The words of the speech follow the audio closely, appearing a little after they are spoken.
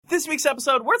this week's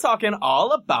episode, we're talking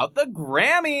all about the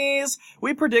Grammys.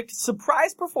 We predict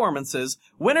surprise performances,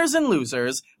 winners and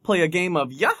losers, play a game of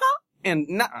yaha and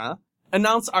nah,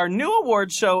 announce our new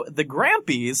award show, the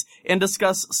Grampies, and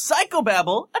discuss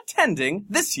Psychobabble attending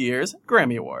this year's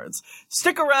Grammy Awards.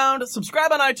 Stick around,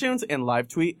 subscribe on iTunes, and live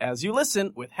tweet as you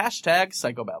listen with hashtag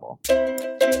Psychobabble.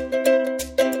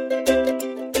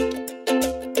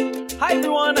 Hi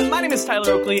everyone, my name is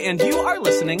Tyler Oakley, and you are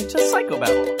listening to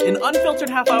Psychobabble, an unfiltered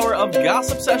half hour of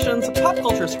gossip sessions, pop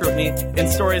culture scrutiny, and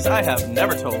stories I have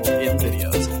never told in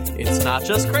videos. It's not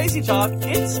just crazy talk,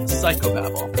 it's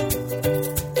Psychobabble.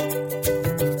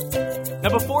 Now,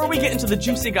 before we get into the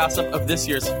juicy gossip of this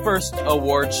year's first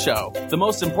award show, the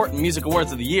most important music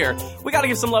awards of the year, we gotta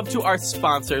give some love to our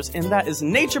sponsors, and that is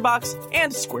NatureBox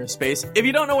and Squarespace. If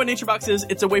you don't know what NatureBox is,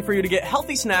 it's a way for you to get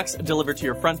healthy snacks delivered to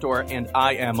your front door, and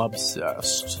I am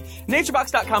obsessed.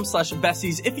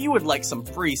 NatureBox.com/besties if you would like some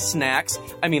free snacks.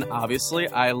 I mean, obviously,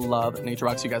 I love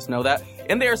NatureBox, you guys know that,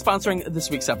 and they are sponsoring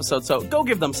this week's episode, so go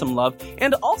give them some love.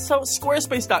 And also,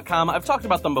 Squarespace.com, I've talked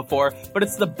about them before, but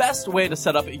it's the best way to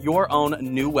set up your own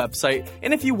new website.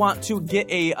 And if you want to get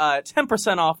a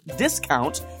 10% off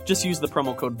discount, just use the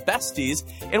promo code BESTIES.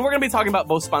 And we're going to be talking about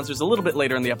both sponsors a little bit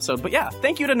later in the episode. But yeah,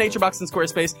 thank you to NatureBox and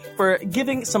Squarespace for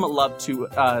giving some love to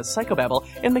Psychobabble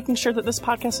and making sure that this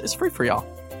podcast is free for y'all.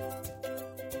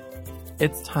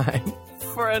 It's time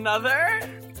For another...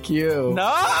 cue.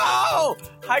 No!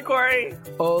 Hi, Corey.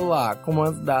 Hola, ¿cómo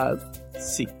estás?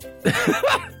 Sí.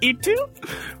 ¿Y tú?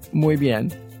 Muy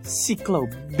bien. Ciclo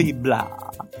Bibla.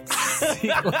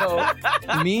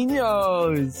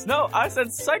 Niños. No, I said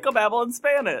Psychobabble in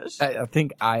Spanish. I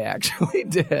think I actually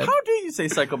did. How do you say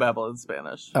Psychobabble in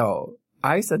Spanish? Oh,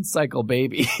 I said cycle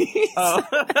baby. Oh.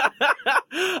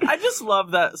 I just love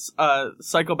that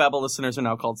Psychobabble listeners are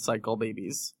now called Cycle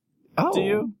Babies. Oh. Do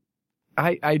you?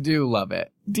 I do love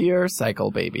it. Dear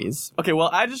cycle babies. Okay, well,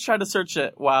 I just tried to search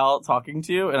it while talking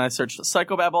to you, and I searched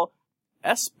Psychobabble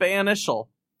Espanishal.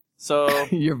 So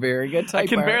You're very good typer. I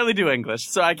can barely do English,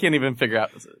 so I can't even figure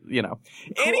out, you know.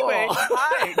 Cool. Anyway,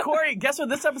 hi, Corey, guess what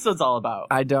this episode's all about?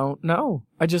 I don't know.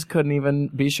 I just couldn't even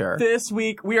be sure. This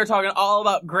week, we are talking all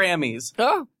about Grammys.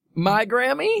 Oh, my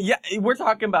Grammy? Yeah, we're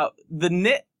talking about the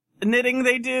knitting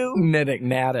they do. Natting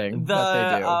that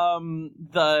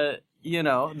they do. You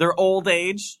know, their old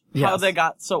age, how Yes. they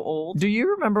got so old. Do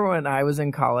you remember when I was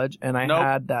in college and I Nope.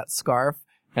 had that scarf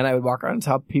and I would walk around and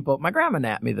tell people, my grandma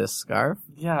napped me this scarf?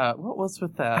 Yeah, what was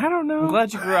with that? I don't know. I'm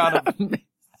glad you grew out of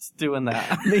doing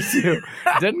that. Me too.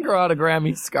 Didn't grow out a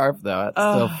Grammy scarf though. It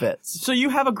still fits. So you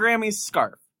have a Grammy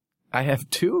scarf. I have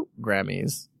 2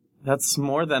 Grammys. That's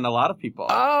more than a lot of people.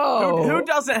 Oh. Who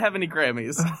doesn't have any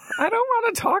Grammys? I don't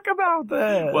want to talk about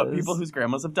this. What, people whose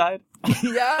grandmas have died?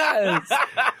 Yes.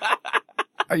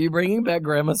 Are you bringing back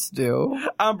Grandma Stew?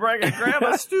 I'm bringing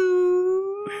Grandma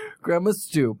Stew. Grandma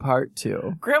Stew Part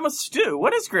 2. Grandma Stew?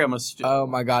 What is Grandma Stew? Oh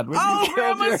my God. When Oh, you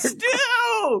killed Grandma your...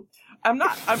 Stew!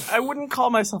 I wouldn't call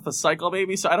myself a cycle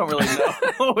baby, so I don't really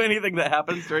know anything that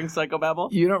happens during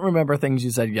Psychobabble. You don't remember things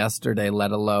you said yesterday,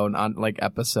 let alone on like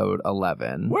episode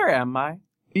 11. Where am I?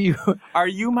 Are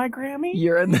you my Grammy?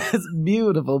 You're in this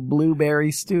beautiful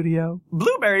blueberry studio.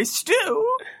 Blueberry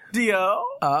Stew? Dio?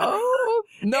 Oh,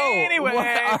 no. Anyway, what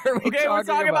are we we're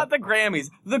talking about the Grammys.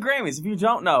 The Grammys, if you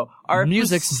don't know, are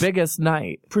music's biggest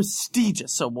night.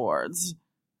 Prestigious awards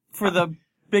for the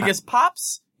biggest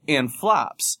pops and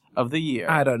flops of the year.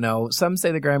 I don't know. Some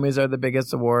say the Grammys are the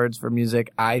biggest awards for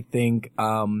music. I think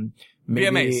maybe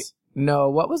VMAs. No,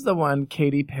 what was the one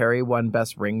Katy Perry won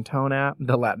Best Ringtone at?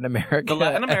 The Latin American. The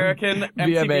Latin American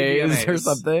VMAs VMAs or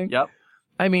something. Yep.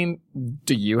 I mean,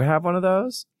 do you have one of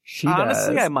those? She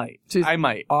Honestly, does. I might. She's I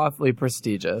might. Awfully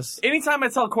prestigious. Anytime I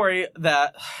tell Corey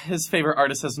that his favorite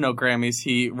artist has no Grammys,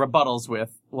 he rebuttals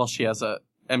with, well, she has a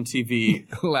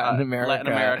MTV Latin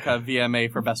America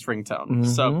VMA for Best Ringtone. Mhm.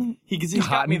 So he's got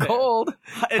Hot me and there. cold.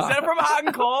 Is that from Hot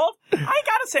and Cold? I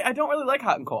gotta say, I don't really like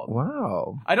Hot and Cold.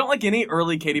 Wow. I don't like any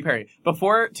early Katy Perry.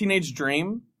 Before Teenage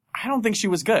Dream, I don't think she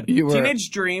was good. Teenage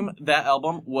Dream, that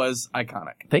album was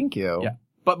iconic. Thank you. Yeah.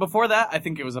 But before that, I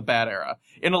think it was a bad era.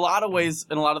 In a lot of ways,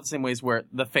 in a lot of the same ways where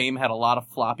the Fame had a lot of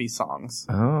floppy songs.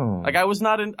 Oh. Like I was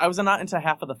not into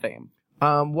half of the Fame.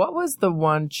 What was the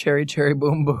one Cherry Cherry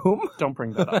Boom Boom? Don't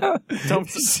bring that up. Don't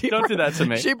do that to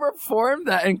me. She performed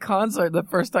that in concert the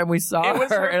first time we saw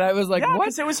her, and I was like, yeah, what?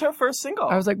 because it was her first single.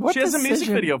 I was like, what She has a music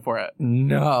decision? video for it.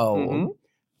 No. Mm-hmm.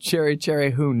 Cherry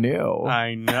Cherry, who knew?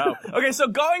 I know. Okay, so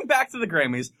going back to the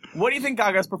Grammys, what do you think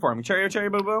Gaga's performing? Cherry or Cherry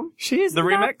Boom Boom? She's the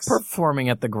not remix performing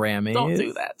at the Grammys. Don't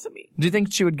do that to me. Do you think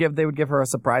they would give her a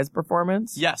surprise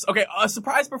performance? Yes. Okay,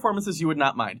 surprise performances you would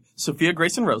not mind. Sophia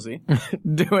Grace and Rosie.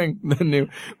 Doing the new...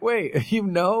 Wait,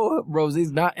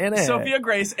 Rosie's not in it. Sophia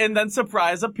Grace, and then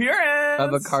surprise appearance.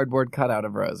 Of a cardboard cutout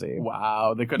of Rosie.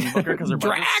 Wow, they couldn't book her because her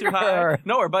budget's Drag too her. high.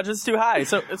 No, her budget's too high,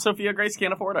 so Sophia Grace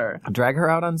can't afford her. Drag her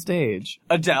out on stage.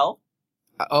 Adele.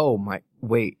 Oh my,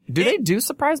 wait. Do they do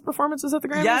surprise performances at the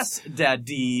Grammys? Yes,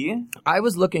 Daddy. I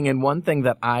was looking, and one thing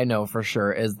that I know for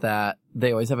sure is that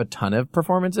they always have a ton of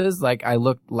performances. Like, I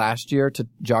looked last year to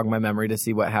jog my memory to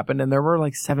see what happened, and there were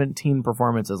like 17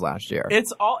 performances last year.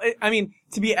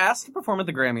 To be asked to perform at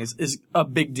the Grammys is a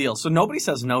big deal, so nobody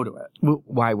says no to it.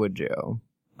 Why would you?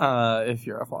 If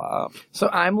you're a flop. So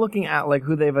I'm looking at like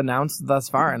who they've announced thus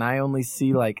far, and I only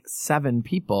see like 7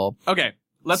 people. Okay,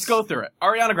 let's go through it.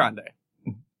 Ariana Grande.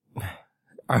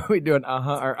 Are we doing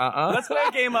or Let's play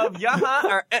a game of yaha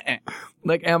or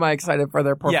Like, am I excited for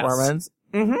their performance?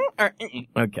 Yes. Or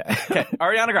Okay. Okay,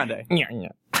 Ariana Grande.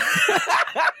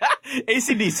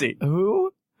 AC/DC.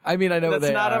 Who? I mean, I know That's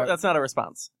they not are. that's not a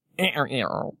response.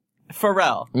 Pharrell.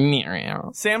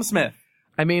 Sam Smith.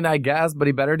 I mean, I guess, but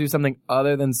he better do something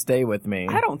other than Stay With Me.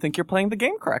 I don't think you're playing the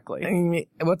game correctly. I mean,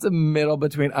 what's the middle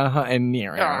between and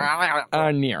Nero?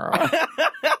 Nero.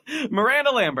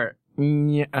 Miranda Lambert.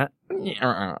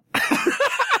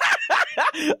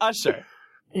 Usher.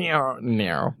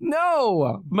 Nero.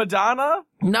 No. Madonna.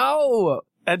 No.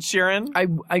 Ed Sheeran.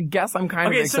 I guess I'm kind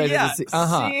of Okay, excited to see.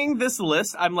 seeing this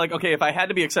list, I'm like, okay, if I had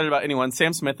to be excited about anyone,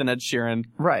 Sam Smith and Ed Sheeran.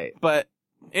 Right. But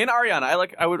in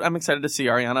Ariana, I'm excited to see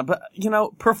Ariana. But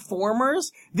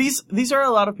performers, these are a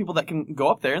lot of people that can go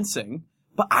up there and sing.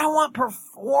 But I want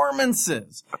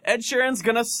performances. Ed Sheeran's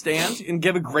gonna stand and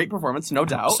give a great performance, no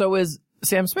doubt. So is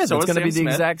Sam Smith. So it's is going to Sam be the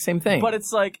Smith. exact same thing. But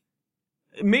it's like,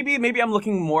 maybe I'm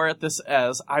looking more at this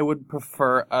as I would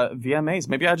prefer VMAs.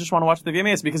 Maybe I just want to watch the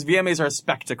VMAs because VMAs are a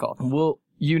spectacle. Well,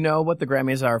 you know what the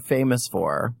Grammys are famous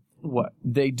for? What?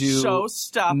 They do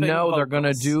show-stopping No, they're vocals. going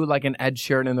to do like an Ed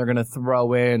Sheeran, and they're going to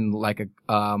throw in like a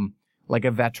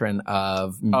veteran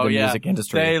of the music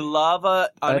industry. They love a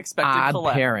unexpected odd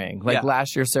collab. pairing. Like Yeah.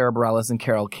 last year, Sarah Bareilles and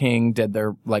Carole King did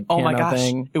their like Oh piano my gosh,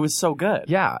 thing. it was so good.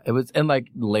 Yeah, it was, and like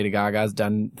Lady Gaga's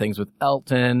done things with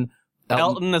Elton.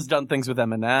 Elton has done things with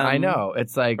Eminem. I know.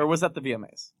 It's like, Or was that the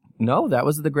VMAs? no, that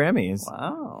was the Grammys.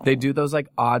 Wow. They do those like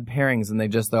odd pairings, and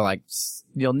they're like,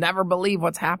 you'll never believe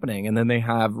what's happening. And then they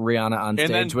have Rihanna on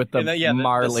stage with the the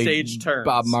Marley, stage turns.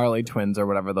 Bob Marley twins or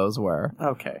whatever those were.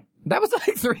 Okay. That was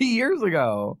like 3 years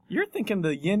ago. You're thinking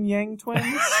the Yin Yang twins?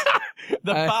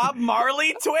 The Bob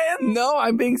Marley twins? No,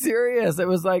 I'm being serious. It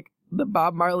was like the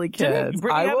Bob Marley kids.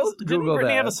 Didn't I will Didn't Google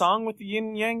Britney have a this. song with the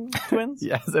Yin Yang twins?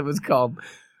 Yes, it was called.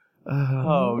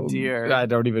 Oh, dear. I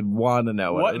don't even want to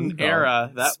know What it was an called.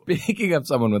 era. Speaking of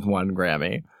someone with 1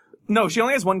 Grammy, No, she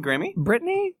only has 1 Grammy?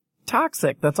 Britney,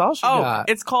 Toxic. That's all she Oh, got.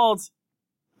 it's called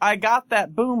I Got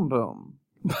That Boom Boom.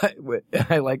 But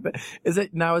I like that. Is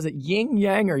it yin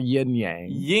yang or yin yang?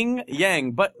 Yin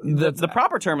Yang. But the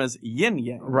proper term is Yin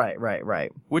Yang.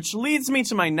 Right. Which leads me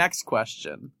to my next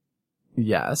question.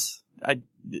 Yes.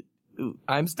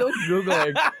 I'm still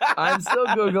Googling.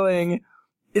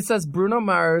 It says Bruno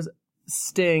Mars,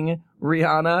 Sting,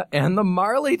 Rihanna, and the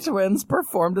Marley twins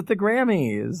performed at the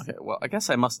Grammys. Okay, well, I guess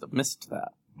I must have missed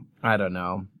that. I don't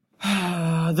know.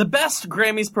 The best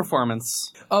Grammys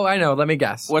performance. Oh, I know. Let me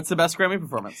guess. What's the best Grammy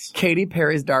performance? Katy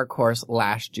Perry's Dark Horse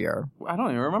last year. I don't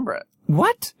even remember it.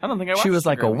 What? I don't think I watched She was the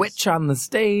like a Grammys. witch on the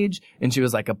stage, and she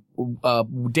was like a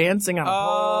dancing on a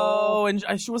pole. Oh, and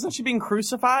wasn't she being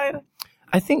crucified?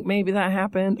 I think maybe that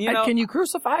happened. You know- Can you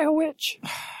crucify a witch?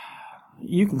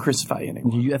 You can crucify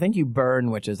anyone. I think you burn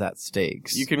witches at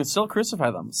stakes. You can still crucify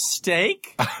them.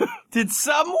 Steak? Did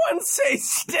someone say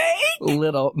steak?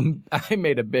 I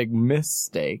made a big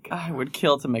mistake. I would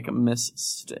kill to make a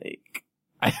mistake.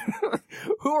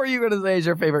 Who are you going to say is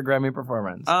your favorite Grammy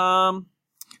performance?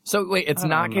 So wait, it's I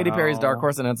not don't Katy Perry's know. Dark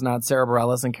Horse, and it's not Sarah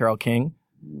Bareilles and Carole King.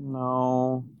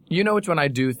 No. You know which one I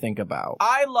do think about?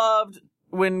 I loved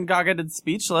when Gaga did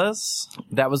Speechless.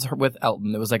 That was with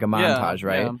Elton. It was like a montage,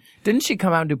 right? yeah. Didn't she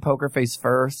come out and do Poker Face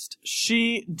first?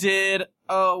 She did,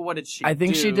 what did she I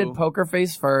think she did Poker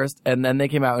Face first, and then they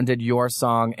came out and did Your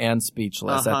Song and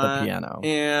Speechless at the piano.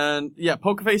 And, yeah,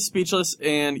 Poker Face, Speechless,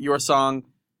 and Your Song.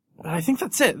 I think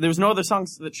that's it. There was no other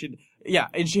songs that yeah,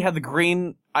 and she had the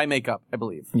green eye makeup, I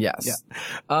believe. Yes.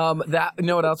 Yeah. You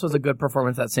know what else was a good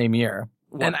performance that same year?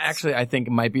 What? And actually, I think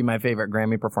it might be my favorite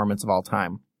Grammy performance of all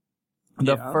time.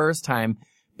 The Yeah. first time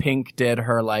Pink did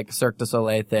her like Cirque du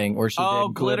Soleil thing where she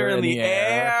did Glitter in the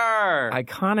Air.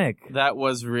 Iconic. That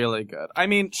was really good. I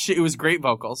mean, it was great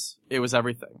vocals. It was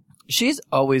everything. She's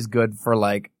always good for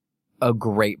like a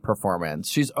great performance.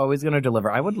 She's always going to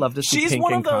deliver. I would love to see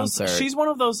Pink in concert. She's one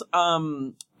of those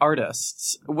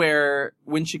artists where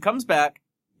when she comes back,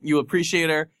 you appreciate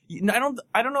her. I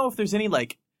don't know if there's any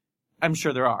like, I'm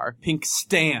sure there are Pink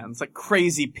stans, like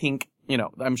crazy Pink. You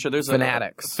know, I'm sure there's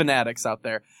fanatics out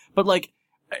there. But like,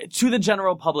 to the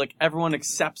general public, everyone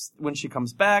accepts when she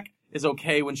comes back, is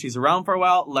okay when she's around for a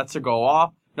while, lets her go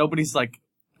off. Nobody's like,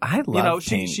 I love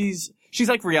Pink. She's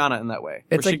like Rihanna in that way.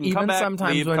 It's like even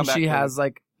sometimes when she has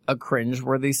like a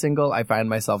cringe-worthy single, I find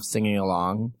myself singing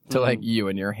along to like You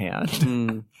in Your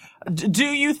Hand. Do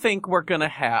you think we're gonna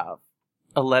have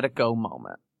a Let It Go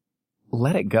moment?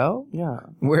 Let It Go? Yeah.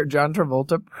 Where John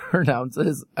Travolta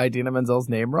pronounces Idina Menzel's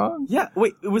name wrong? Yeah.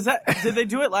 Wait, did they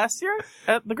do it last year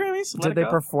at the Grammys? Did they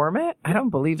perform it? I don't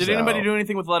believe so. Did anybody do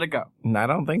anything with Let It Go? No, I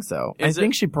don't think so. I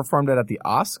think she performed it at the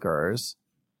Oscars.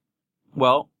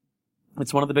 Well,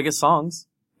 it's one of the biggest songs.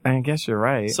 I guess you're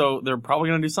right. So they're probably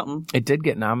going to do something. It did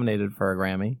get nominated for a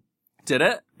Grammy. Did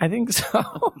it? I think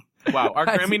so. Wow, our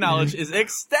Grammy knowledge is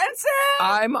extensive!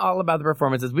 I'm all about the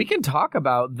performances. We can talk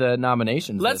about the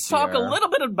nominations. Let's talk a little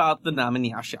bit about the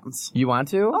nominations. You want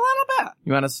to? A little bit.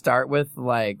 You want to start with,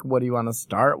 like, what do you want to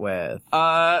start with?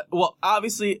 Well,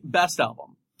 obviously, Best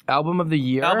Album. Album of the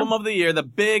Year? Album of the Year, the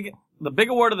big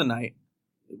award of the night.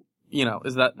 You know,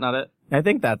 is that not it? I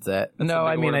think that's it. No,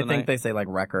 I mean, I think they say, like,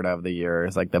 Record of the Year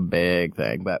is, like, the big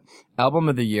thing. But Album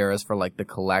of the Year is for, like, the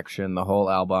collection, the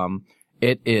whole album.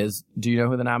 It is. Do you know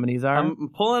who the nominees are? I'm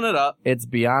pulling it up. It's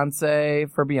Beyonce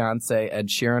for Beyonce, Ed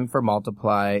Sheeran for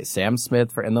Multiply, Sam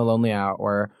Smith for In the Lonely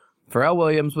Hour, Pharrell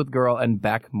Williams with Girl, and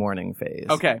Beck Morning Phase.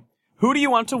 Okay. Who do you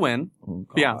want to win? Oh,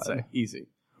 Beyonce. Easy.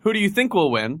 Who do you think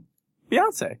will win?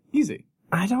 Beyonce. Easy.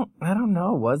 I don't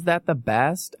know. Was that the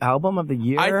best album of the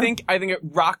year? I think it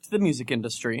rocked the music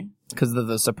industry. Because of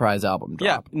the surprise album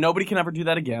drop. Yeah. Nobody can ever do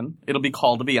that again. It'll be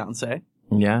called a Beyonce.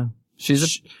 Yeah.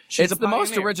 She's it's the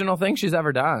most original thing she's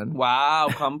ever done. Wow,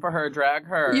 come for her, drag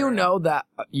her. You know that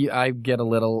I get a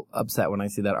little upset when I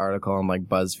see that article on like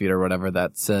BuzzFeed or whatever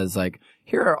that says like,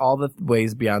 here are all the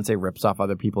ways Beyonce rips off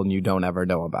other people and you don't ever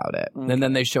know about it. Okay. And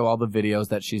then they show all the videos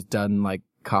that she's done, like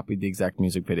copied the exact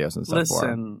music videos and stuff.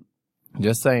 Listen,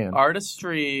 just saying.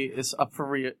 Artistry is up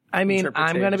for I mean,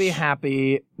 I'm going to be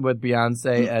happy with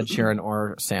Beyonce, Ed Sheeran,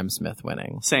 or Sam Smith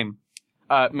winning. Same.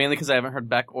 Mainly because I haven't heard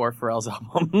Beck or Pharrell's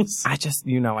albums. I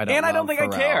don't. And I don't think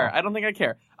Pharrell. I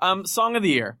care. Song of the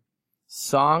Year.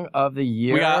 Song of the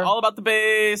Year. We got All About the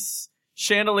Bass,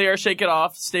 Chandelier, Shake It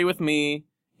Off, Stay With Me,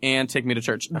 and Take Me to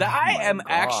Church.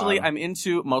 I'm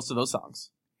into most of those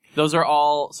songs. Those are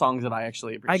all songs that I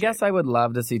actually appreciate. I guess I would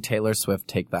love to see Taylor Swift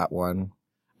take that one.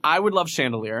 I would love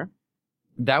Chandelier.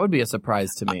 That would be a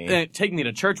surprise to me. Take Me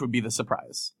to Church would be the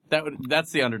surprise.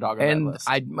 That's the underdog on that list.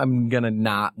 I'm gonna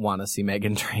not want to see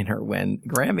Meghan Trainor win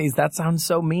Grammys. That sounds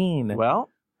so mean. Well,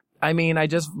 I mean, I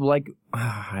just like,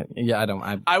 I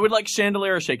would like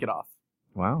Chandelier or Shake It Off.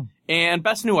 Wow. And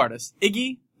Best New Artist: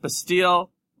 Iggy,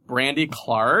 Bastille, Brandy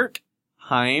Clark,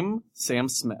 Haim, Sam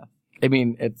Smith. I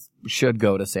mean, it should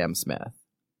go to Sam Smith.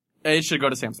 It should go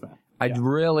to Sam Smith. I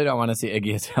really don't want to see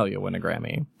Iggy Azalea win a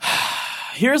Grammy.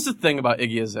 Here's the thing about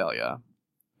Iggy Azalea.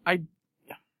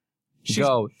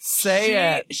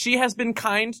 She has been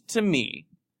kind to me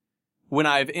when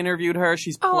I've interviewed her.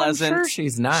 She's pleasant. I'm sure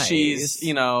she's nice. She's,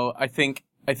 I think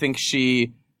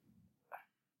she.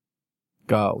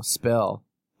 Go, spill.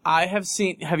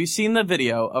 Have you seen the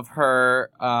video of her,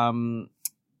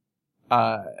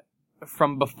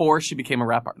 from before she became a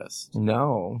rap artist?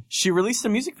 No. She released a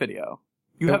music video.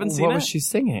 You haven't seen it? What was she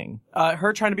singing?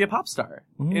 Her trying to be a pop star.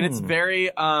 And it's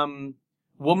very,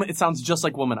 it sounds just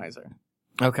like Womanizer.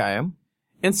 Okay.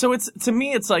 And so to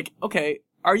me, it's like, okay,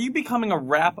 are you becoming a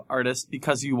rap artist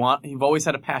because you've always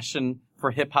had a passion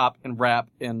for hip hop and rap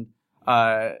and,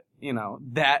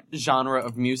 that genre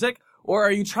of music? Or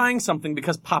are you trying something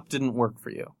because pop didn't work for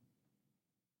you?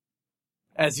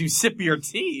 As you sip your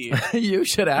tea. You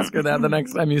should ask her that the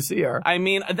next time you see her. I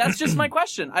mean, that's just my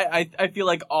question. I feel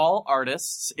like all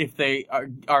artists, if they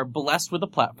are blessed with a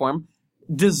platform,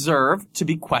 deserve to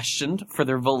be questioned for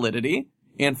their validity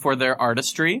and for their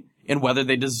artistry and whether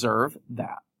they deserve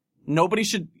that. Nobody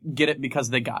should get it because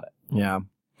they got it. Yeah.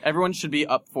 Everyone should be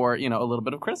up for, a little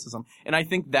bit of criticism. And I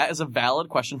think that is a valid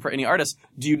question for any artist.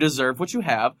 Do you deserve what you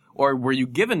have, or were you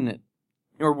given it?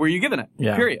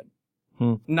 Yeah. Period.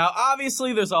 Now,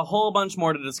 obviously, there's a whole bunch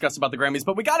more to discuss about the Grammys,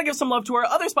 but we gotta give some love to our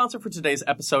other sponsor for today's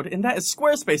episode, and that is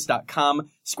Squarespace.com.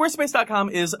 Squarespace.com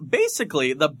is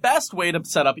basically the best way to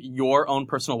set up your own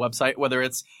personal website, whether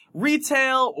it's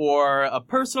retail or a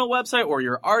personal website or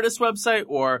your artist website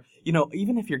or, you know,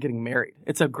 even if you're getting married.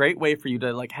 It's a great way for you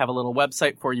to, like, have a little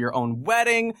website for your own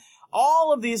wedding.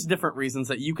 All of these different reasons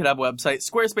that you could have a website,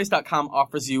 Squarespace.com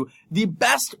offers you the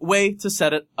best way to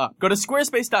set it up. Go to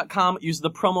Squarespace.com, use the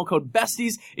promo code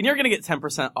BESTIES, and you're going to get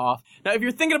 10% off. Now, if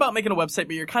you're thinking about making a website,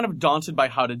 but you're kind of daunted by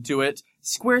how to do it,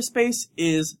 Squarespace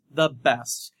is the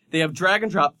best. They have drag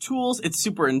and drop tools. It's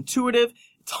super intuitive.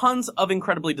 Tons of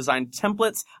incredibly designed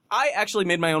templates. I actually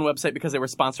made my own website because they were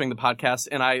sponsoring the podcast,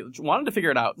 and I wanted to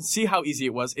figure it out and see how easy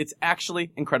it was. It's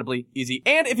actually incredibly easy.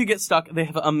 And if you get stuck, they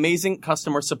have amazing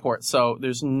customer support. So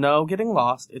there's no getting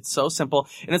lost. It's so simple.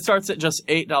 And it starts at just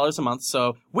 $8 a month.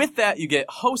 So with that, you get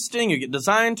hosting, you get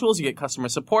design tools, you get customer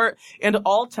support, and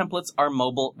all templates are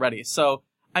mobile ready. So,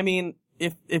 I mean,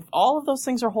 if all of those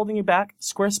things are holding you back,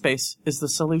 Squarespace is the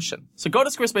solution. So go to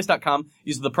squarespace.com,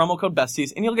 use the promo code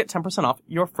BESTIES, and you'll get 10% off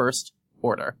your first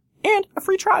order. And a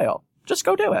free trial. Just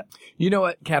go do it. You know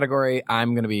what category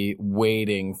I'm going to be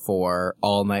waiting for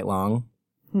all night long?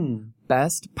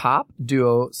 Best pop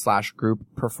duo / group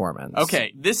performance.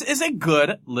 Okay, this is a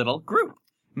good little group.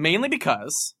 Mainly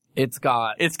because it's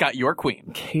got your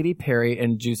queen. Katy Perry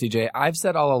and Juicy J. I've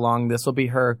said all along this will be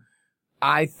her,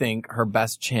 I think, her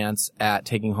best chance at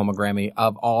taking home a Grammy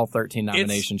of all 13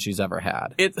 nominations she's ever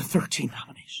had. It's 13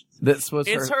 nominations. This was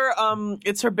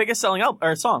it's her biggest selling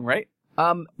song, right?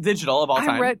 Digital of all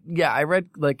time. I read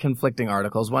like conflicting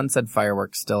articles. One said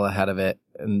Fireworks still ahead of it,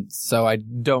 and so I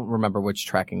don't remember which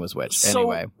tracking was which.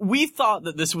 Anyway, we thought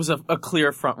that this was a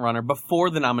clear front runner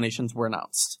before the nominations were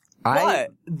announced.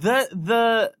 But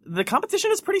the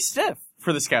competition is pretty stiff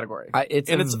for this category.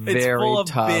 It's full of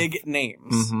tough, big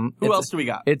names. Mm-hmm. Who else do we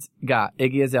got? It's got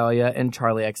Iggy Azalea and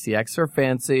Charli XCX for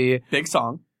Fancy. Big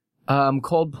song.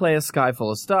 Coldplay, A Sky Full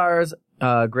of Stars.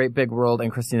 Great Big World,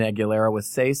 and Christina Aguilera with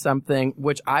Say Something,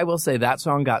 which I will say that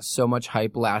song got so much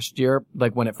hype last year.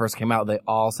 Like when it first came out, they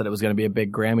all said it was going to be a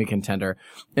big Grammy contender.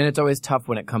 And it's always tough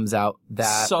when it comes out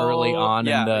that early on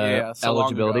in the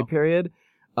eligibility period.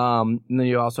 And then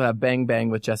you also have Bang Bang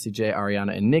with Jessie J,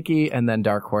 Ariana, and Nicki, and then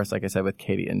Dark Horse, like I said, with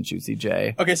Katy and Juicy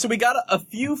J. Okay, so we got a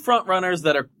few front runners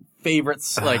that are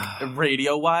favorites, like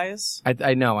radio wise.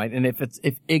 I know, and if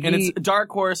Iggy, and it's Dark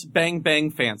Horse, Bang Bang,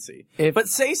 Fancy. But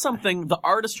Say Something, the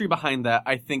artistry behind that,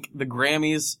 I think the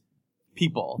Grammys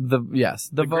people,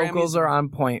 the vocals are on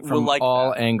point from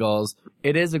all angles.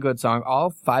 It is a good song.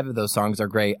 All 5 of those songs are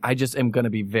great. I just am going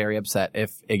to be very upset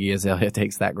if Iggy Azalea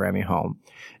takes that Grammy home.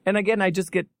 And again, I'd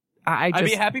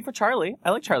be happy for Charli.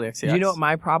 I like Charli XCX. You know what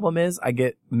my problem is? I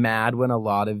get mad when a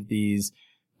lot of these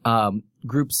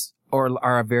groups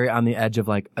are very on the edge of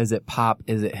like, is it pop?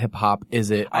 Is it hip hop? Is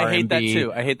it R&B? I hate that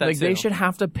too. I hate that too. Like they should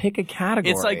have to pick a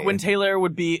category. It's like when Taylor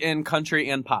would be in country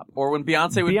and pop, or when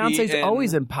Beyonce would be in... Beyonce's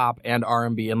always in pop and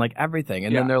R&B and like everything.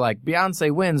 And then they're like,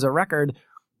 Beyonce wins a record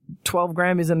 12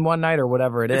 Grammys in one night or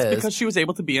whatever it is. It's because she was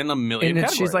able to be in a million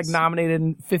categories. She's like nominated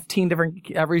in 15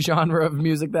 different, every genre of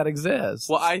music that exists.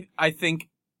 Well, I think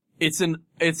it's an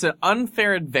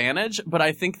unfair advantage, but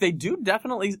I think they do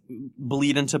definitely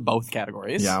bleed into both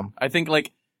categories. Yeah. I think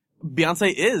like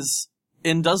Beyonce is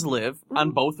and does live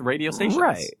on both radio stations.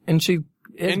 Right. And she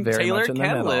is and very Taylor much in the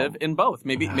can middle. live in both.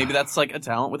 Maybe that's like a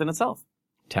talent within itself.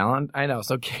 Talent? I know.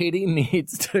 So Katy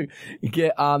needs to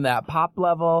get on that pop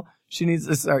level. She needs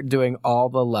to start doing all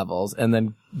the levels and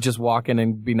then just walk in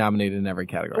and be nominated in every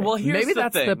category. Well, maybe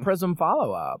that's the Prism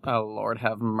follow-up. Oh, Lord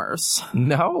have mercy.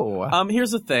 No.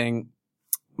 Here's the thing.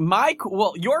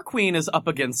 Your queen is up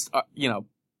against,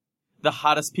 the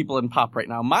hottest people in pop right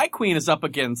now. My queen is up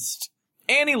against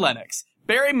Annie Lennox,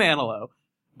 Barry Manilow,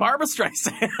 Barbra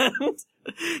Streisand,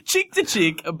 Cheek to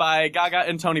Cheek by Gaga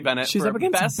and Tony Bennett. She's up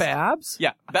against Babs?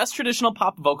 Yeah. Best traditional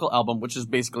pop vocal album, which is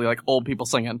basically like old people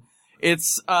singing.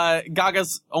 It's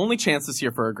Gaga's only chance this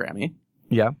year for a Grammy.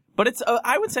 Yeah. But it's,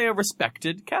 I would say, a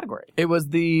respected category. It was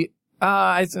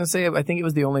I was going to say, I think it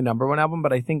was the only #1 album,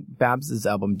 but I think Babs'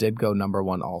 album did go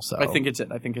 #1 also. I think it did.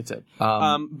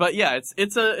 But yeah,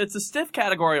 it's a stiff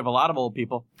category of a lot of old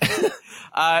people.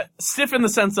 Stiff in the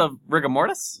sense of rigor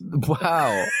mortis.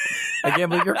 Wow. I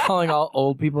can't believe you're calling all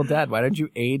old people dead. Why don't you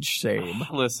age shame?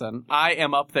 Listen, I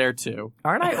am up there too.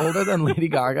 Aren't I older than Lady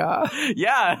Gaga?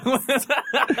 Yeah.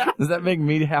 Does that make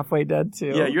me halfway dead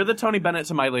too? Yeah, you're the Tony Bennett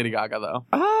to my Lady Gaga though.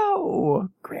 Oh,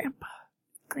 Grandpa.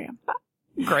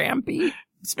 Grampy.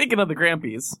 Speaking of the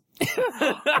Grampies.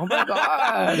 Oh my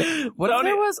God. What if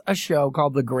there was a show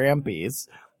called The Grampies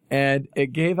and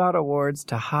it gave out awards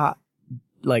to hot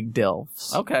like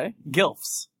DILFs. Okay.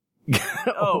 Gilfs.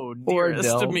 Oh, Or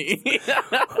dearest to DILFs. me.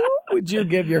 Who would you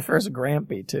give your first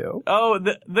Grampy to? Oh,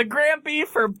 the Grampy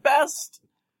for best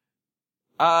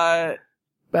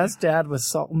Best dad with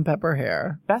salt and pepper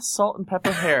hair. best salt and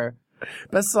pepper hair.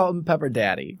 Best salt and pepper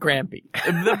daddy. Grampy.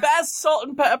 The best salt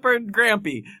and pepper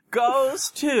Grampy goes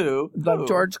to Like who?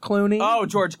 George Clooney. Oh,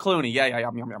 George Clooney. Yeah.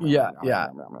 Yeah.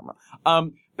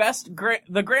 Best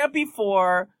the Grampy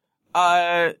for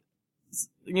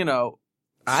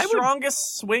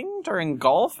strongest swing during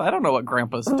golf. I don't know what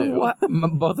grandpas do. What?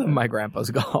 Both of my grandpas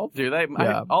golf. Do they?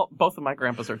 Yeah. Both of my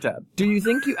grandpas are dead. Do you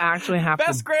think you actually have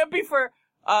Best Grampy for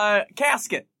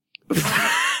casket.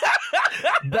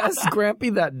 Best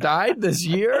Grampy that died this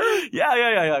year? Yeah.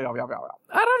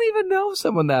 I don't even know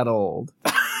someone that old.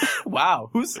 Wow,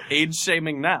 who's age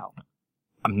shaming now?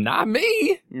 Not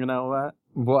me. You know what?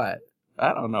 What?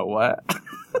 I don't know what.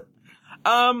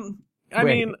 I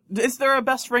mean, is there a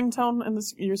best ringtone in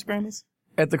this year's Grammys?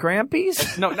 At the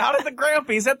Grampies? No, not at the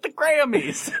Grampies, at the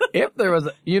Grammys. If there was,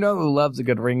 who loves a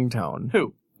good ringtone?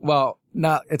 Who? Well,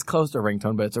 it's close to a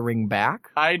ringtone, but it's a ring back.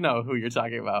 I know who you're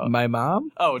talking about. My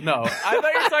mom? Oh, no. I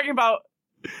thought you were talking about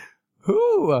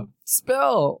Who?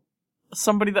 Spill.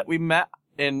 somebody that we met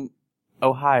in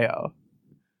Ohio.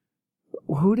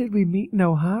 Who did we meet in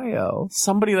Ohio?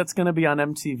 Somebody that's going to be on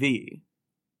MTV.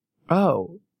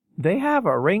 Oh, they have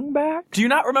a ring back? Do you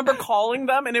not remember calling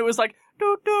them? And it was like,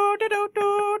 do, do, do, do,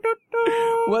 do, do,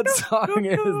 do, What do, song do,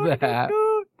 is do, that?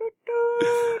 do, do, do,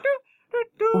 do,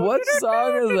 do, What do,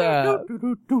 song do, is do, that? do,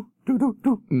 do, do, do, do,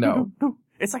 do, No. do, do.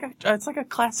 It's like a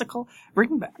classical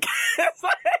ringback. It's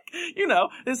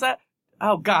like, is that?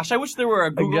 Oh gosh, I wish there were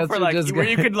a Google guess for you're like just where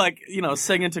you gonna- could like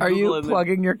sing into Are Google. you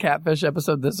plugging your Catfish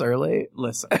episode this early?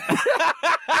 Listen,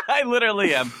 I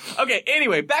literally am. Okay,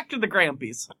 anyway, back to the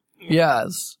Grampies.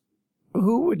 Yes.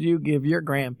 Who would you give your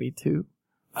Grampy to?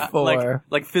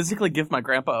 Like physically give my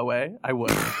grandpa away, I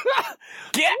would.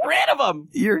 Get rid of him!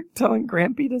 You're telling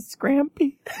Grampy to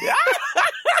Scrampy?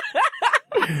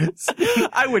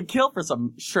 I would kill for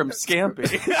some shrimp scampi.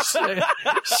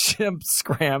 Shrimp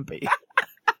Scrampy.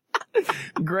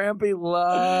 Grampy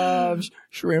loves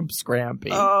shrimp Scrampy.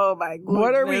 Oh my goodness.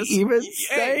 What are we even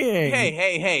saying?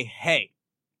 Hey.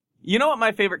 You know what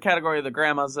my favorite category of the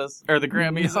grandmas is? Or the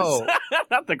Grammys No. is?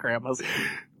 Not the grandmas.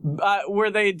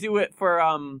 Where they do it for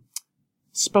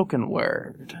spoken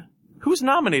word. Who's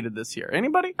nominated this year?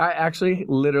 Anybody? I actually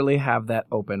literally have that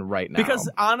open right now. Because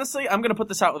honestly, I'm going to put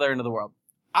this out there into the world.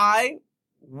 I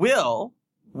will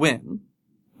win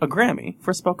a Grammy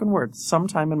for spoken word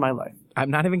sometime in my life.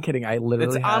 I'm not even kidding. I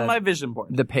literally It's have on my vision board.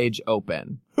 the page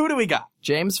open. Who do we got?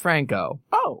 James Franco,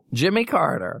 Oh. Jimmy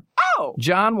Carter, Oh.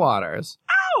 John Waters,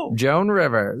 Oh. Joan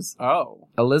Rivers, Oh.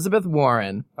 Elizabeth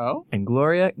Warren, Oh. and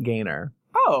Gloria Gaynor.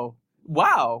 Oh.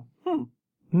 Wow.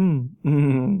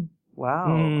 Mm. Wow.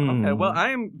 Hmm. Okay. Well, I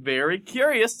am very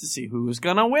curious to see who's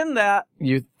going to win that.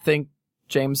 You think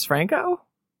James Franco?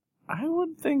 I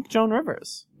would think Joan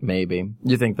Rivers. Maybe.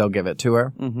 You think they'll give it to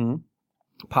her? Mm-hmm.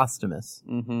 Posthumous.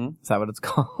 Mm-hmm. Is that what it's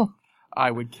called?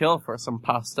 I would kill for some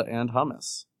pasta and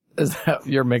hummus. Is that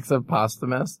your mix of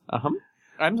posthumous? Uh-huh.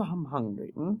 I'm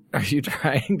hungry. Are you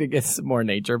trying to get some more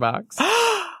Nature Box?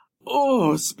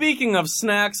 Oh, speaking of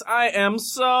snacks, I am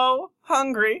so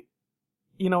hungry.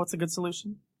 You know what's a good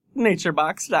solution?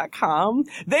 NatureBox.com.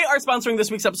 They are sponsoring this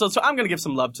week's episode, so I'm going to give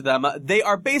some love to them. They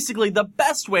are basically the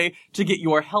best way to get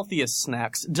your healthiest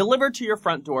snacks delivered to your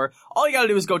front door. All you got to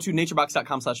do is go to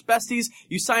naturebox.com/besties.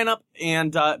 You sign up,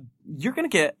 and you're going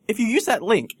to get, if you use that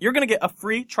link, you're going to get a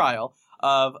free trial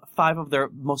of 5 of their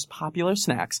most popular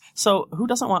snacks. So who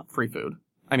doesn't want free food?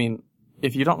 I mean,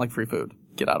 if you don't like free food,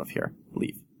 get out of here.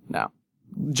 Leave now.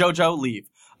 Jojo, leave.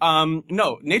 No,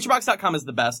 naturebox.com is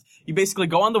the best. You basically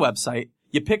go on the website,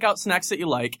 you pick out snacks that you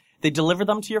like, they deliver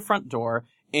them to your front door,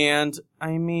 and,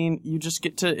 I mean, you just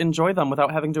get to enjoy them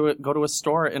without having to go to a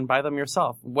store and buy them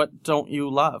yourself. What don't you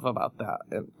love about that?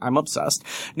 And I'm obsessed.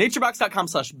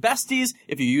 naturebox.com/besties.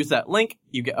 If you use that link,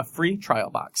 you get a free trial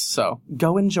box. So,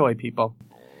 go enjoy, people.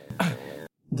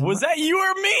 Was that you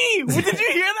or me? Did you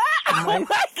hear that? Oh my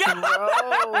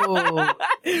god!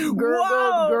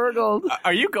 Gurgled.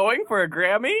 Are you going for a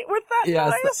Grammy with that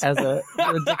Yes, noise? as a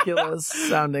ridiculous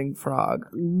sounding frog.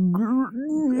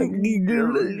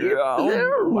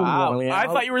 Wow. I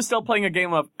thought you were still playing a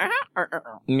game of but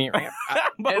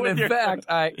And with in your- fact,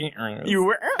 you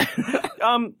were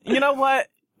you know what?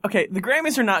 Okay, the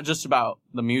Grammys are not just about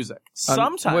the music.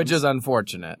 Sometimes, which is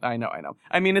unfortunate. I know.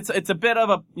 I mean, it's a bit of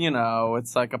a,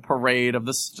 it's like a parade of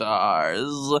the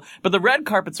stars. But the red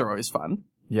carpets are always fun.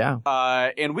 Yeah.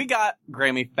 And we got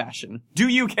Grammy fashion. Do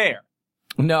you care?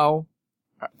 No.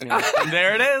 And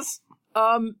there it is.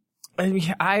 I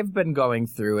mean, I've been going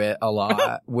through it a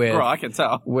lot with Girl, I can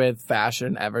tell. with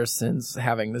fashion ever since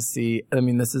having to see. I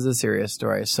mean, this is a serious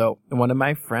story. So one of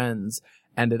my friends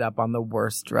ended up on the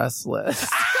worst dress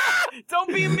list.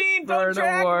 Don't be mean. For Don't an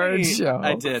drag award me. show.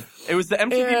 I did. It was the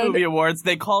MTV And- Movie Awards.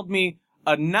 They called me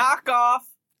a knockoff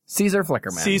Caesar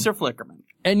Flickerman. Caesar Flickerman.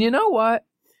 And you know what?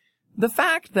 The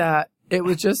fact that it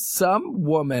was just some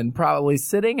woman probably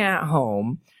sitting at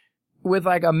home with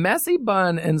like a messy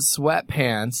bun and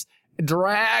sweatpants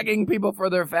dragging people for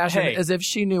their fashion Hey, as if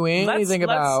she knew anything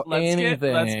about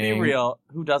anything. Let's be real.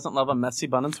 Who doesn't love a messy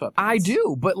bun and sweatpants? I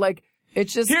do, but like,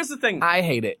 it's just, Here's the thing. I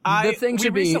hate it. The thing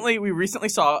should be, We recently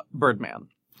saw Birdman.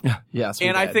 yes, we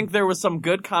And I did. think there was some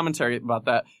good commentary about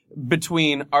that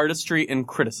between artistry and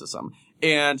criticism.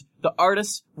 And the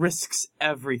artist risks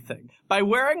everything. By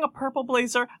wearing a purple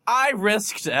blazer, I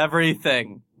risked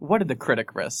everything. What did the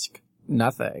critic risk?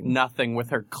 nothing. Nothing with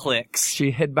her clicks.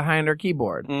 She hid behind her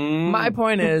keyboard. Mm. My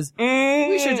point is,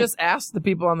 we should just ask the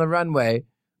people on the runway.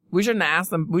 We shouldn't ask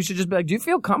them. We should just be like, do you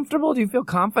feel comfortable? Do you feel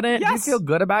confident? Do you Yes. feel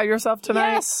good about yourself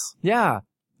tonight? Yes. Yeah.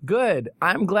 Good.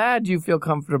 I'm glad you feel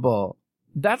comfortable.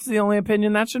 That's the only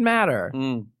opinion that should matter.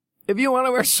 Mm. If you want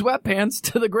to wear sweatpants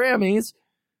to the Grammys,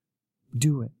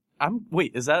 do it.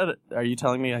 Wait, are you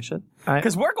telling me I should? I-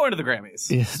 Because we're going to the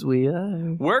Grammys. Yes, we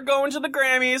are. We're going to the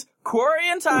Grammys. Corey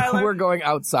and Tyler. We're going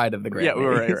outside of the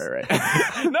Grammys. Yeah, right.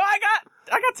 No,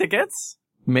 I got tickets.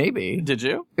 Maybe. Did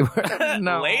you?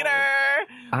 No. Later.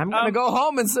 I'm going to go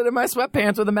home and sit in my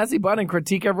sweatpants with a messy bun and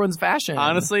critique everyone's fashion.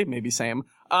 Honestly, maybe same.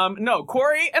 No,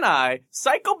 Corey and I,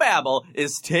 Psychobabble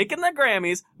is taking the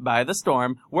Grammys by the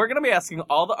storm. We're going to be asking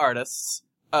all the artists,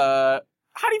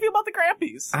 how do you feel about the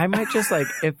Grammys? I might just like,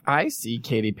 if I see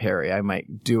Katy Perry, I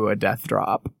might do a death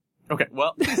drop. Okay,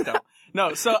 well, please don't.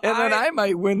 No, so And then I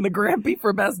might win the Grampy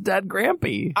for Best Dead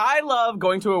Grampy. I love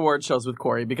going to award shows with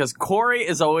Corey because Corey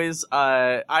is always,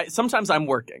 sometimes I'm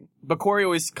working, but Corey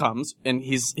always comes and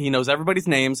he knows everybody's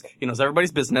names, he knows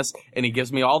everybody's business, and he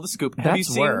gives me all the scoop. Have you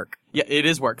That's seen, work. Yeah, it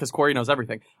is work because Corey knows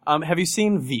everything. Have you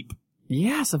seen Veep?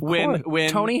 Yes, of When- course. when-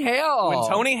 Tony Hale. When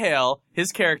Tony Hale,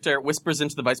 his character, whispers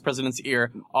into the vice president's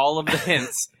ear all of the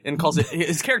hints and calls it,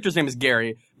 his character's name is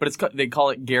Gary, but they call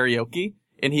it Garioki.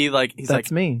 And he's That's like,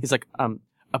 me. He's like,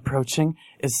 approaching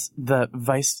is the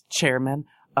vice chairman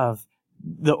of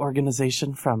the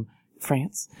organization from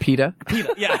France. PETA.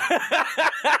 Yeah.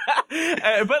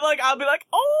 But like, I'll be like,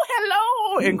 oh,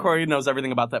 hello. And Corey knows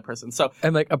everything about that person. So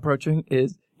And like approaching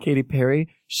is Katy Perry.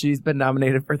 She's been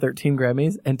nominated for 13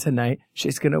 Grammys, and tonight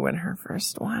she's going to win her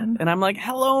first one. and I'm like,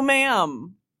 hello,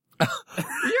 ma'am. You're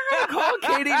going to call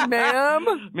Katy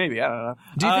ma'am? Maybe, I don't know.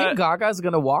 Do you think Gaga's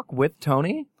going to walk with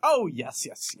Tony? Oh, yes.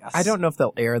 I don't know if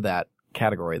they'll air that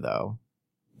category, though.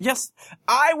 Yes,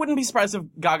 I wouldn't be surprised if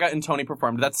Gaga and Tony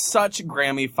performed. That's such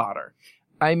Grammy fodder.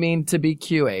 I mean, to be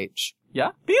QH,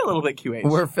 Yeah? Be a little bit QH.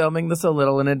 we're filming this a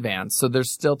little in advance, so there's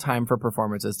still time for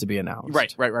performances to be announced.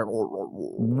 Right.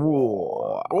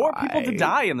 Whoa. Or people to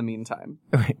die in the meantime.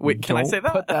 Wait, can I Don't say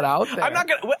that? Put that out there. I'm not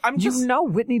gonna, I'm just, You know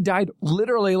Whitney died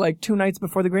literally like 2 nights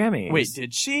before the Grammys. wait,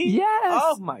 did she? Yes.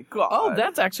 Oh my god. Oh,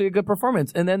 that's actually a good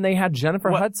performance. And then they had Jennifer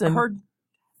What, Hudson. her-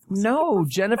 No,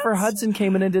 Jennifer Hudson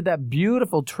came in and did that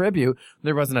beautiful tribute.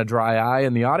 There wasn't a dry eye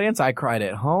in the audience. I cried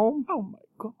at home. Oh my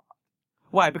god.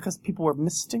 Why? Because people were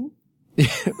misting?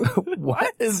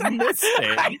 What is missing?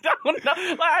 I don't know.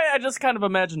 I just kind of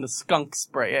imagined a skunk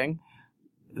spraying.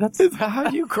 That's Is that how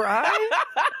you cry?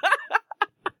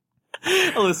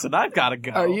 Listen, I've gotta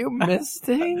go. Are you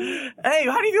misting? Hey,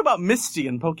 how do you feel about Misty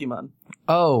in Pokemon?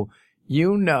 Oh,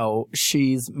 you know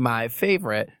she's my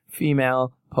favorite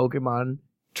female Pokemon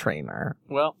trainer.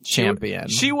 Well, Champion.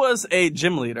 She was a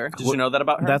gym leader. Did you know that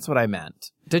about her? That's what I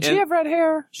meant. Did she And- have red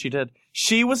hair? She did.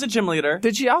 She was a gym leader.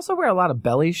 Did she also wear a lot of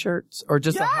belly shirts or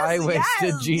just a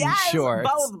high-waisted jean shorts?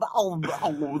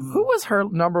 Who was her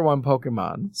number one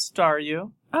Pokemon?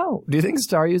 Staryu. Oh, do you think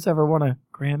Staryu's ever won a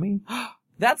Grammy?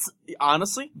 That's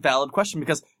honestly valid question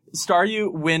because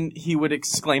Staryu, when he would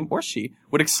exclaim, or she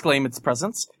would exclaim its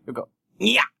presence, it would go,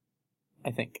 yeah.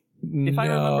 I think. If I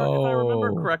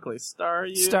remember correctly,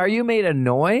 Staryu. Staryu made a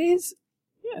noise?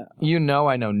 Yeah. You know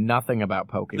I know nothing about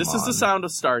Pokemon. This is the sound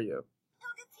of Staryu.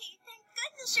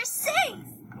 Goodness, you're safe.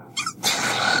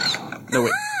 No,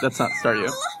 wait, that's not Staryu.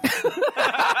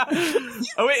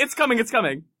 Oh wait, it's coming.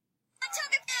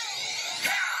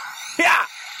 Yeah.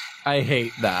 I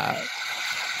hate that.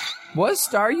 Was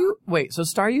Staryu... Wait, so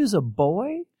Staryu's a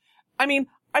boy? I mean,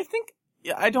 I think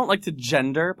I don't like to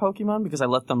gender Pokemon because I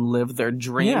let them live their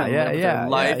dream and live their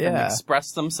life and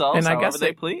express themselves And I however guess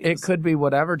they please. it could be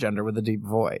whatever gender with a deep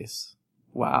voice.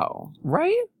 Wow.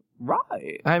 Right?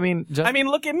 Right. I mean, just... I mean,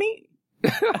 look at me.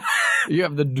 You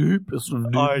have the deepest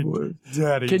of deep voice.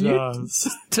 Daddy Can you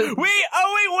does. Wait,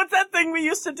 what's that thing we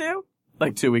used to do?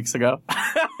 Like 2 weeks ago.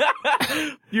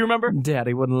 You remember?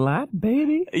 Daddy wouldn't lie,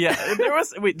 baby. Yeah, there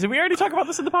was. Wait, did we already talk about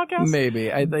this in the podcast?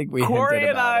 Maybe. I think we Corey hinted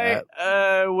and about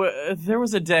I, there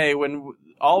was a day when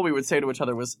all we would say to each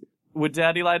other was, "Would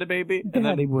Daddy lie to baby?" And Daddy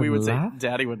then we would wouldn't lie. say,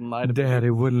 "Daddy wouldn't lie to Daddy baby."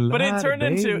 wouldn't lie. But it turned to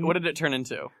into baby. what did it turn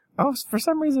into? Oh, for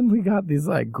some reason we got these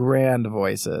like grand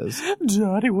voices.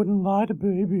 Daddy wouldn't lie to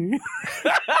baby.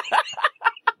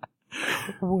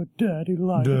 Would Daddy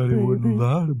lie to baby?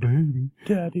 lie to baby.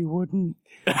 Daddy wouldn't.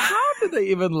 How did they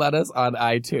even let us on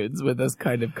iTunes with this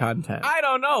kind of content? I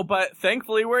don't know, but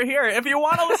thankfully we're here. If you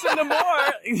want to listen to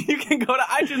more, you can go to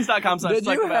itunes.com/. Did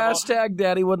you hashtag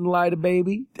Daddy wouldn't lie to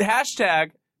baby?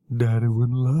 Hashtag. Daddy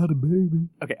wouldn't lie to baby.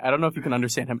 Okay, I don't know if you can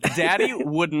understand him. Daddy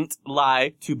wouldn't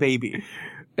lie to baby.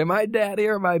 Am I daddy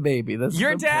or my baby?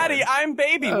 You're daddy, I'm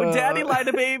baby. Would daddy lie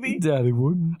to baby? Daddy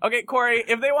wouldn't. Okay, Corey,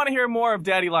 if they want to hear more of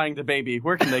daddy lying to baby,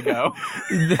 where can they go?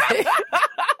 They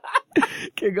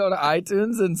can go to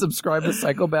iTunes and subscribe to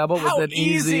Psychobabble How with an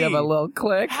easy of a little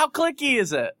click. How clicky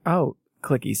is it? Oh,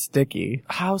 clicky sticky.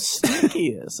 How sticky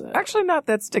is it? Actually, not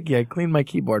that sticky. I clean my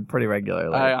keyboard pretty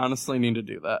regularly. I honestly need to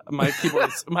do that.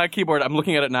 My keyboard, I'm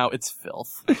looking at it now, it's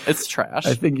filth. It's trash.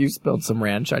 I think you spilled some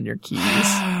ranch on your keys.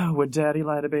 Would daddy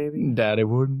lie to baby? Daddy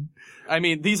wouldn't. I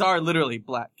mean, these are literally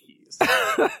black keys.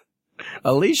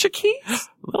 Alicia Keys?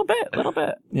 A little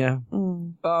bit. Yeah.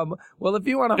 Well, if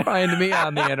you want to find me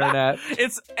on the internet,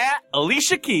 It's at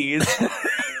Alicia Keys.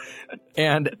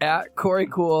 and at Corey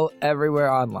Cool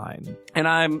everywhere online. And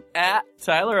I'm at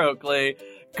Tyler Oakley.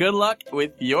 Good luck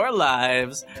with your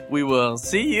lives. We will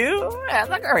see you at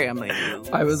the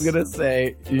Grammys. I was going to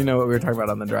say, you know what we were talking about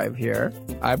on the drive here?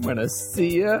 I'm going to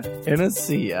see ya in a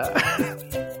see ya.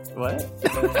 What?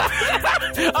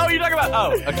 Oh, you're talking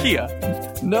about, a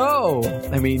Kia. No.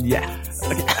 I mean, yes.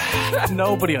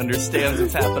 Nobody understands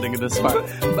what's happening in this part.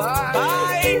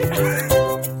 Bye. Bye.